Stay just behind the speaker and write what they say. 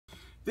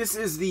This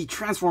is the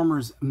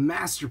Transformers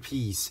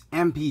masterpiece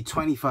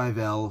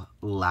MP25L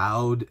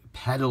Loud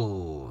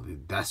Pedal, the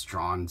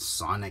Destron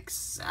Sonic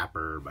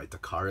Zapper by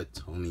Takara.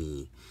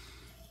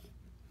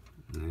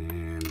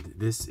 And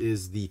this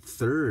is the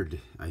third,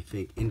 I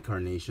think,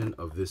 incarnation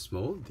of this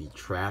mold, the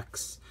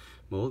Trax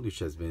mold, which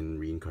has been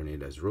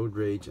reincarnated as Road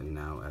Rage and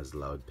now as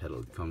Loud Pedal.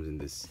 It comes in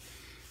this,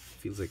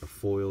 feels like a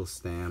foil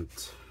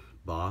stamped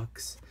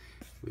box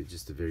with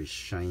just a very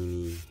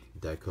shiny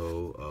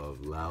deco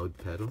of Loud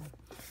Pedal.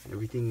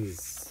 Everything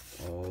is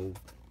all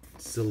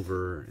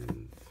silver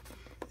and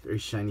very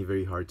shiny,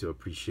 very hard to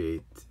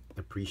appreciate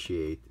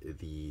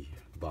the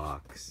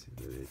box.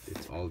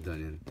 It's all done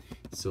in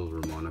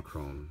silver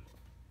monochrome,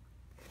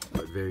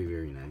 but very,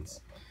 very nice.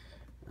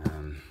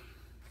 Let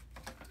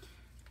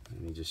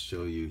me just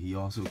show you. He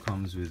also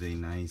comes with a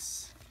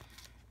nice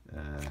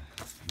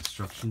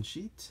instruction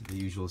sheet, the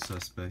usual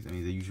suspect, the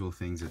usual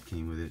things that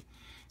came with it,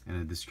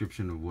 and a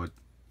description of what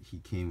he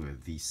came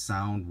with. The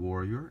Sound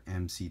Warrior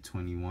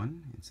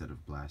MC21 instead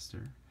of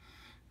blaster,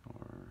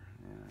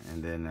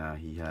 and then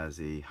he has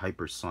a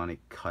hypersonic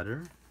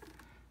cutter,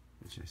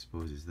 which I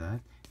suppose is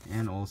that,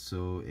 and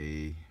also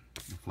a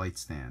flight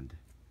stand,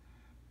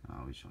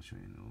 which I'll show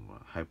you in a little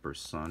while.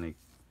 Hypersonic,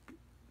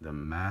 the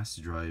Mass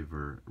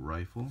Driver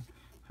rifle,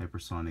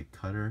 hypersonic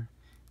cutter,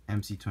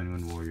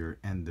 MC21 Warrior,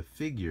 and the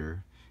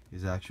figure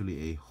is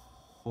actually a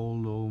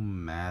holo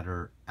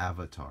matter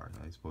avatar.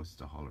 I suppose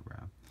it's a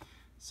hologram.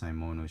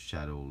 Simono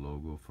Shadow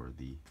logo for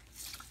the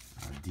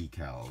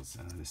decals.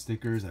 The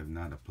stickers I've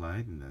not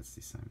applied, and that's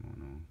the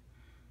Simono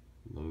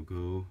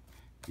logo,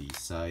 the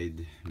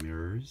side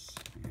mirrors,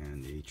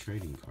 and a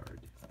trading card.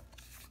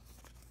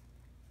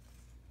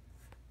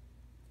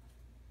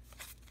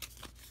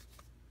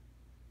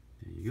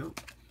 There you go.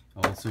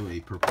 Also a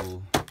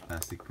purple,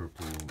 plastic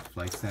purple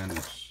flight stand,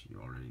 which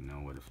you already know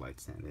what a flight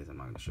stand is. I'm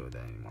not going to show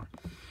that anymore.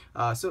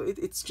 So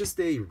it's just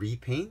a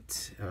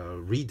repaint,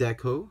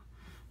 redeco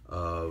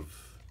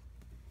of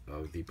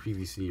the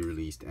previously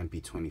released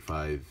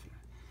MP25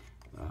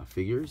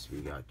 figures. We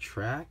got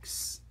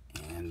Trax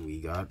and we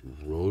got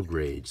Road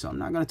Rage. So I'm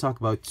not going to talk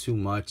about too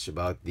much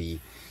about the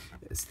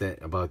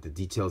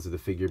details of the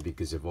figure,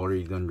 because I've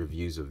already done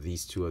reviews of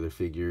these two other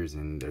figures,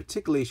 and the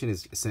articulation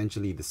is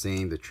essentially the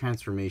same, the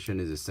transformation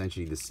is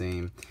essentially the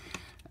same,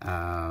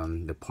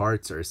 the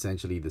parts are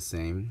essentially the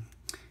same.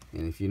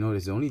 And if you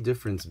notice, the only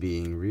difference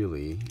being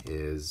really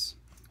is,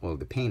 well,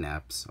 the paint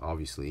apps,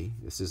 obviously.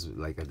 This is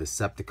like a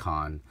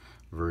Decepticon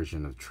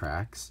version of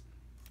Trax,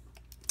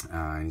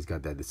 and he's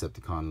got that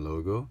Decepticon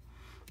logo,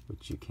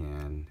 which you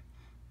can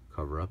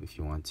cover up if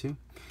you want to.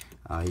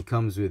 He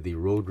comes with the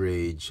Road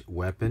Rage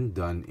weapon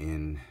done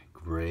in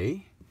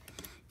gray.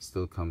 He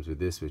still comes with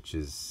this, which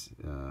is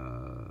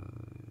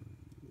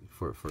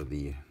for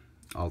the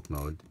alt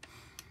mode.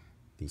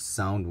 The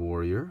Sound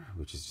Warrior,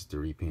 which is just a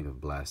repaint of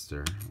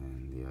Blaster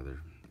and the other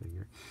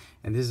figure.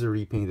 And this is a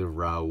repaint of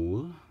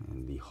Raoul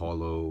and the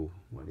Holo,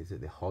 what is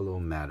it? The Holo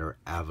Matter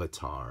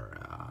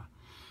Avatar.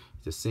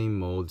 The same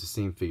mold, the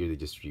same figure, they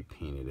just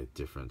repainted it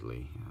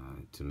differently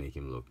to make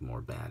him look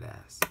more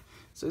badass.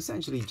 So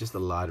essentially just a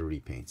lot of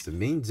repaints. The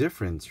main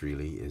difference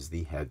really is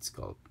the head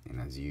sculpt,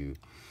 and as you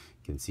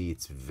can see,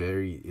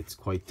 it's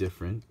quite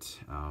different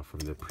from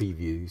the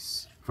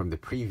previous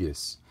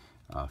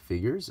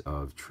figures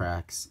of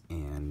Trax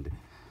and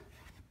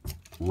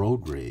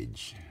Road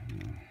Rage.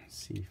 Let's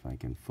see if I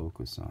can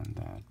focus on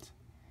that.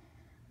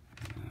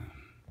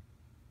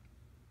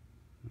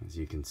 As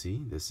you can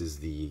see, this is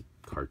the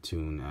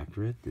cartoon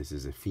accurate. This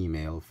is a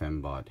female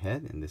fembot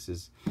head, and this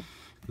is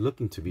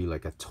looking to be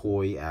like a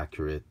toy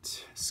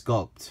accurate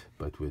sculpt,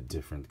 but with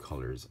different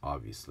colors,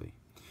 obviously.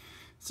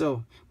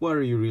 So what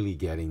are you really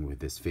getting with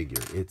this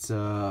figure? It's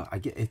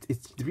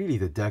it's really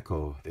the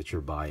deco that you're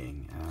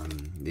buying,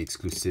 the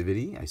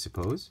exclusivity, I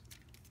suppose.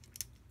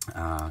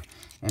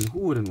 And who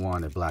wouldn't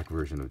want a black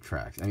version of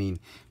Trax? I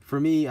mean, for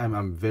me,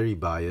 I'm very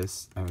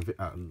biased.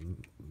 I'm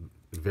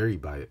very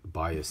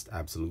biased,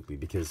 absolutely,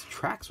 because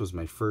Trax was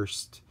my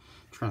first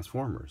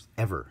Transformers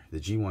ever, the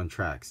G1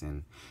 Trax,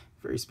 and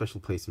very special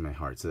place in my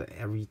heart. So that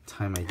every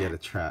time I get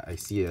I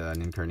see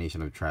an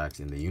incarnation of Trax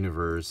in the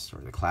universe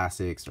or the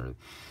classics or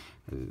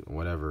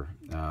whatever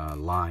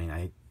line,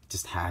 I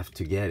just have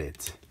to get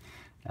it.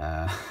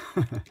 And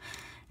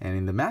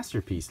in the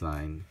masterpiece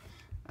line,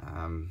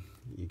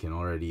 you can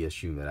already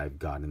assume that I've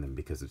gotten them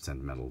because of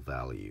sentimental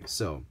value.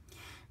 So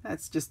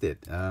that's just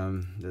it.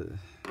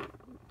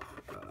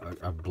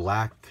 A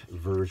black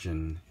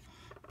version,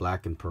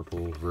 black and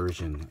purple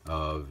version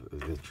of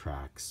the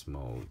Trax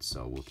mold.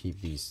 So we'll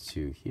keep these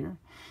two here.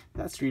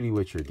 That's really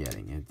what you're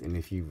getting. And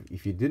if you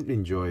didn't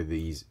enjoy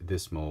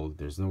this mold,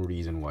 there's no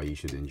reason why you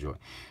should enjoy.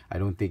 I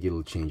don't think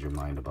it'll change your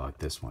mind about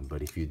this one.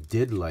 But if you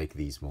did like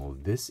these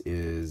mold, this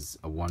is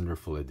a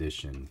wonderful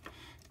addition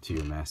to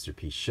your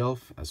masterpiece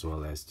shelf, as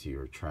well as to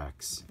your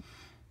Trax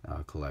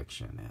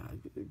collection.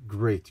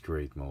 Great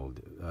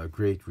mold,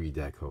 great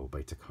redeco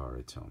by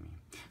Takara.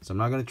 So I'm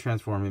not going to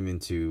transform him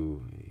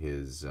into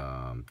his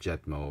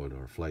jet mode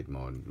or flight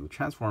mode. We'll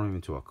transform him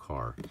into a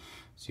car,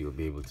 so you'll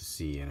be able to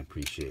see and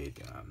appreciate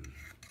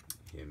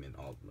him in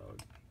alt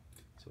mode.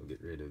 So we'll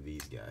get rid of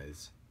these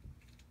guys.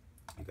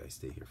 You guys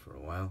stay here for a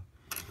while.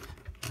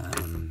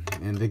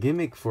 And the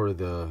gimmick for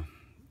the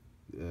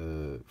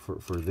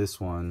for this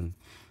one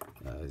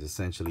is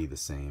essentially the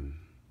same.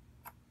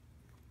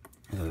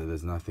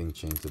 There's nothing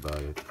changed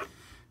about it,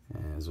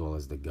 as well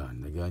as the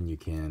gun. The gun you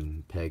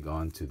can peg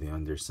onto the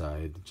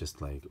underside,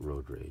 just like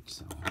Road Rage.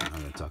 So I'm not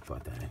going to talk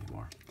about that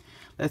anymore.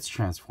 Let's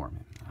transform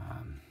him.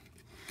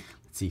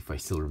 Let's see if I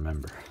still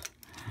remember.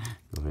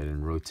 Go ahead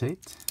and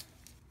rotate.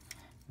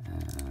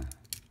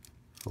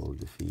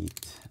 Fold the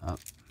feet up.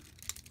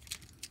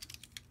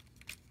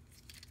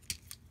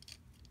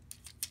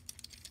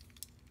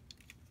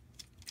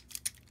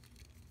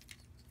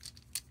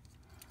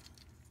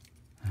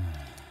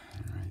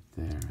 Right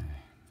there.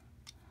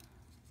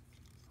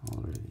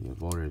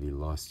 I've already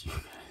lost you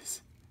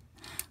guys.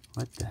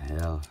 What the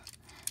hell?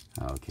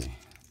 Okay.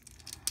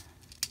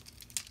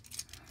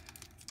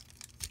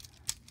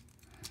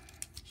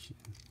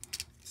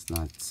 Let's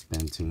not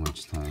spend too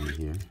much time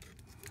here.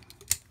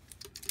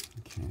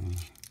 Okay.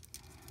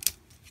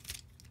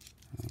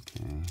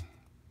 Okay.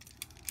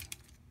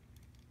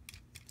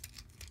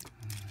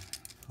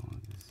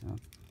 Fold this up.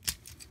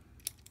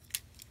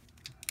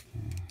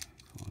 Okay.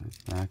 Fold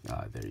it back.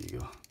 Ah, there you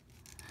go.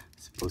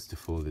 Supposed to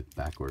fold it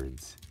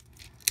backwards.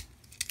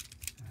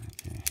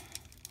 Okay.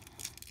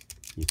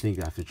 You think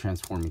after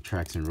transforming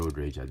tracks in Road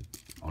Rage, I'd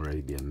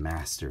already be a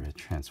master at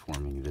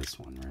transforming this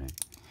one, right?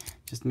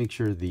 Just make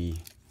sure the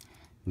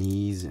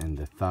knees and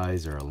the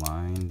thighs are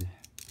aligned.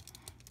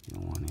 You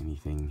don't want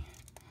anything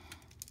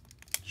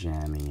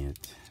jamming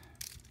it.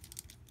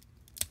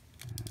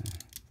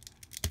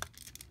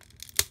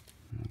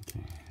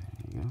 Okay,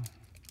 there you go.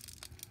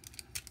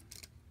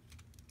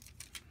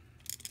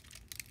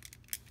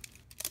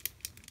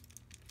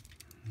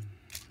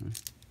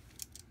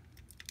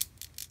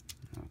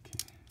 Okay.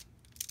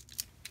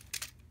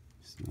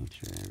 Just make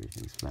sure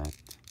everything's flat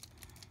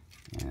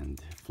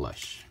and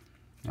flush.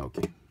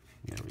 Okay,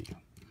 there we go.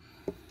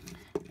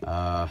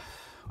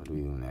 What do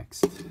we do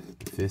next?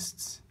 The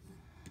fists.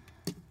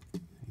 They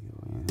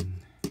go in.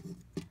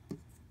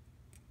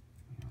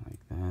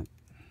 Like that.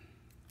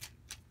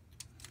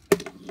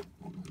 And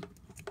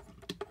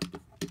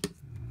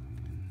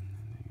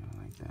they go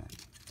like that.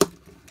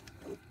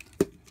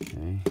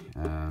 Okay.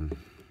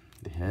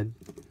 The head.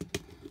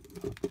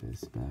 Put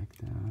this back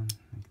down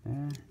like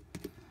there.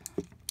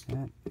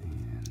 That,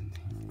 and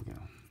here we go.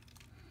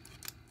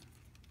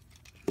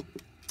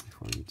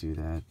 Before you do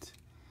that,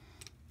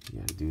 you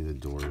gotta do the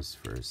doors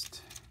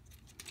first.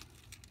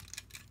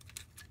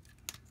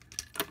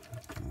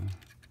 Okay.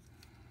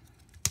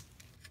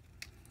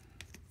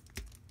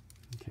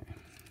 Okay,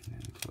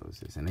 and close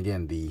this. And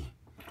again, the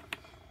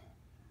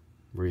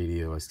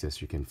radio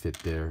accessory can fit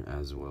there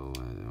as well.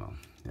 Well,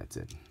 that's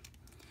it.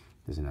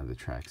 Doesn't have the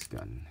tracks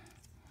gun.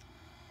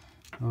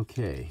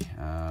 Okay,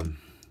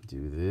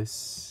 do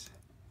this,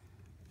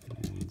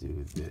 and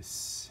do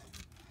this.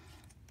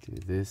 Do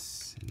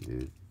this, and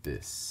do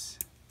this.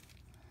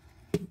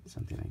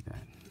 Something like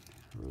that.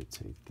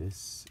 Rotate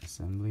this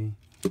assembly.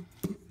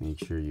 Make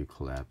sure you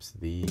collapse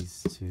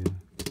these two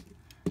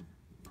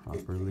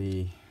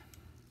properly.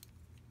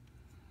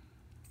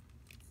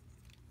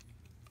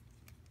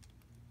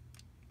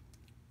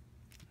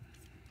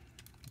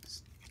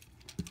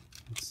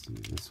 Let's do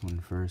this one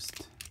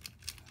first.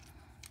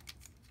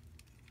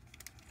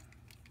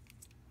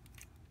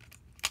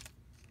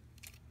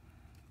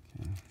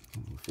 Okay,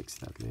 we'll fix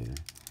that later.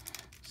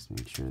 Just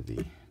make sure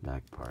the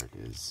back part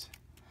is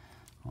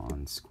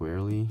on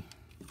squarely.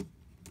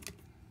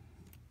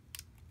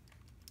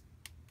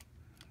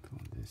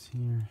 Put this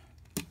here.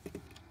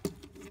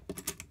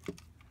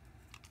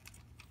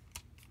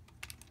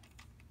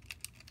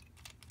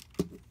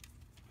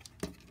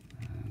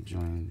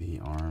 Join the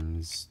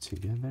arms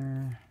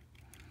together.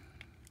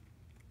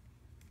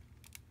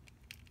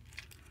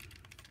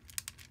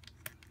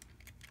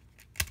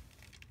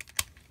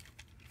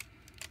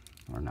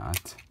 Or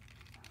not.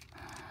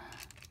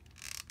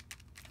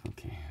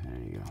 Okay, there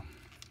you go.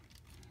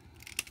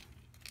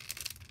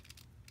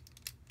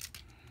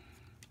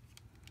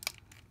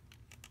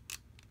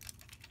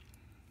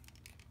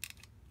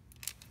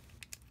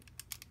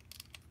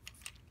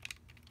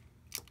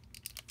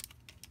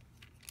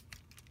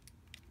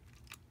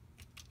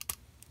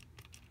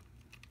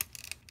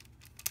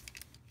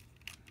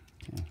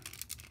 Okay.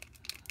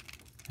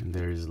 And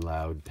there's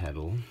Loud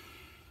Pedal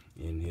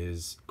in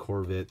his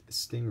Corvette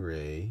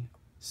Stingray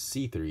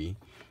C3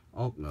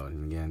 alt mode.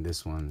 And again,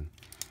 this one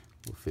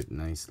will fit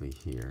nicely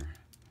here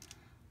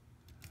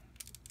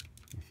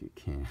if you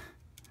can.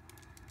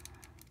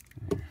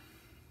 There.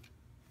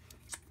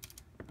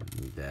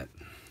 Need that.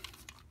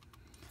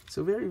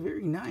 So very,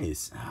 very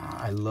nice.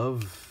 I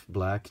love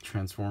black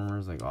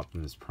Transformers like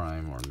Optimus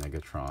Prime or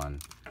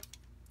Megatron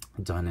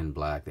done in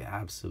black. They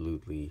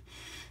absolutely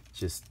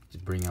just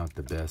bring out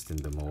the best in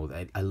the mold.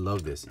 I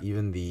love this.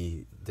 Even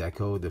the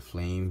deco, the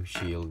flame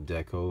shield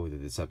deco, the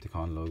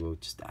Decepticon logo,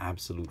 just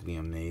absolutely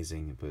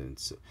amazing.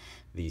 But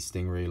the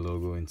Stingray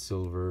logo in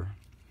silver.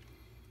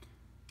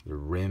 The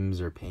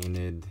rims are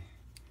painted.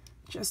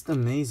 just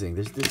amazing.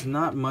 There's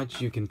not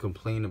much you can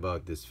complain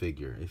about this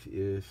figure. If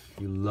you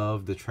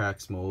love the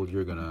Trax mold,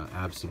 you're gonna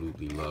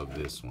absolutely love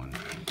this one.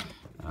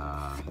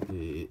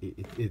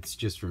 It's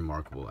just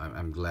remarkable.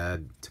 I'm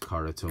glad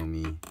Takara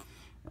Tomy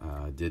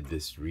did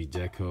this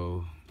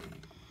redeco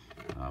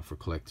for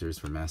collectors,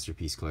 for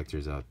masterpiece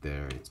collectors out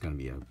there. It's going to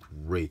be a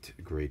great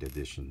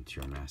addition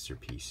to your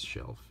masterpiece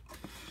shelf.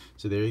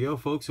 So there you go,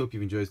 folks. Hope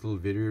you've enjoyed this little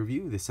video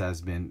review. This has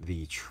been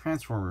the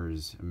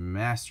Transformers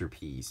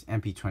Masterpiece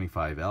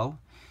MP25L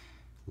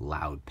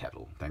Loud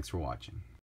Pedal. Thanks for watching.